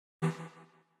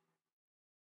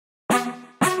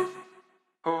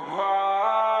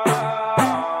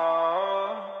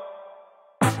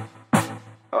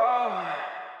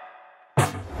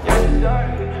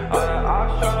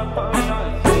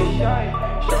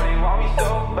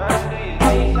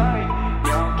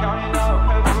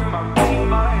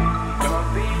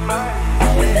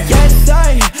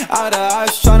out of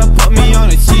eyes tryna put me on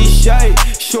a t-shirt.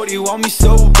 Shorty want me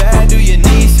so bad, do your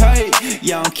knees hurt?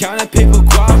 Yeah, I'm counting paper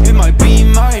guap in my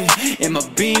beamer,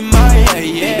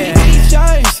 yeah.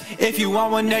 Choice. If you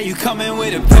want one, then you coming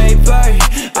with a paper.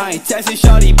 I ain't texting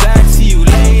shorty back, see you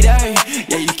later.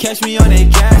 Yeah, you catch me on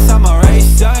that gas, I'm a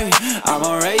racer,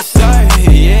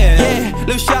 yeah.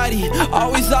 Lil' shawty,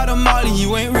 always out of Molly,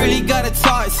 you ain't really got a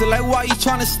talk, so like why you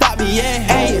tryna stop me,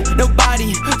 yeah? Ain't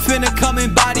nobody finna come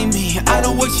and body me. I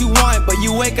know what you want, but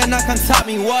you ain't gonna come top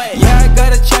me, what? Yeah, I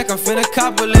got a check, I'm finna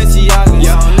cop Balenciagas.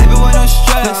 Yeah, I'm living with no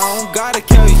stress, I don't gotta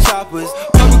carry choppers.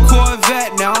 Couple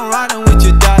Corvette, now I'm riding with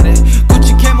your daughter.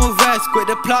 Gucci camo vest, quit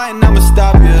the plotting, I'ma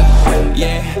stop you.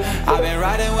 Yeah, I've been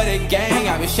riding with a gang,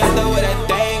 I've been shut up with a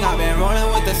thing, I've been rolling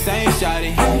with the same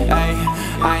shawty. Ay,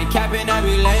 I ain't capping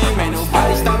every lane, ain't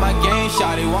nobody stop my game,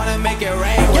 shawty wanna make it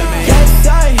rain with me. Yes,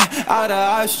 out of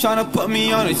eyes tryna put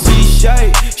me on a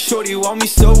t-shirt. Shorty want me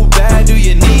so bad, do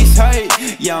your knees hurt?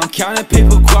 Yeah, I'm counting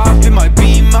paper guap in my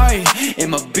beamer,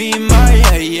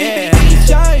 yeah.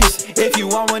 Choice. If you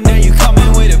want one, then you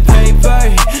coming with a paper.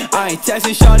 I ain't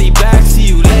texting shorty back, see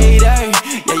you later.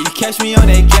 Yeah, you catch me on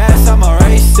that gas, I'm a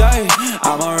racer,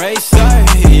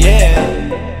 yeah.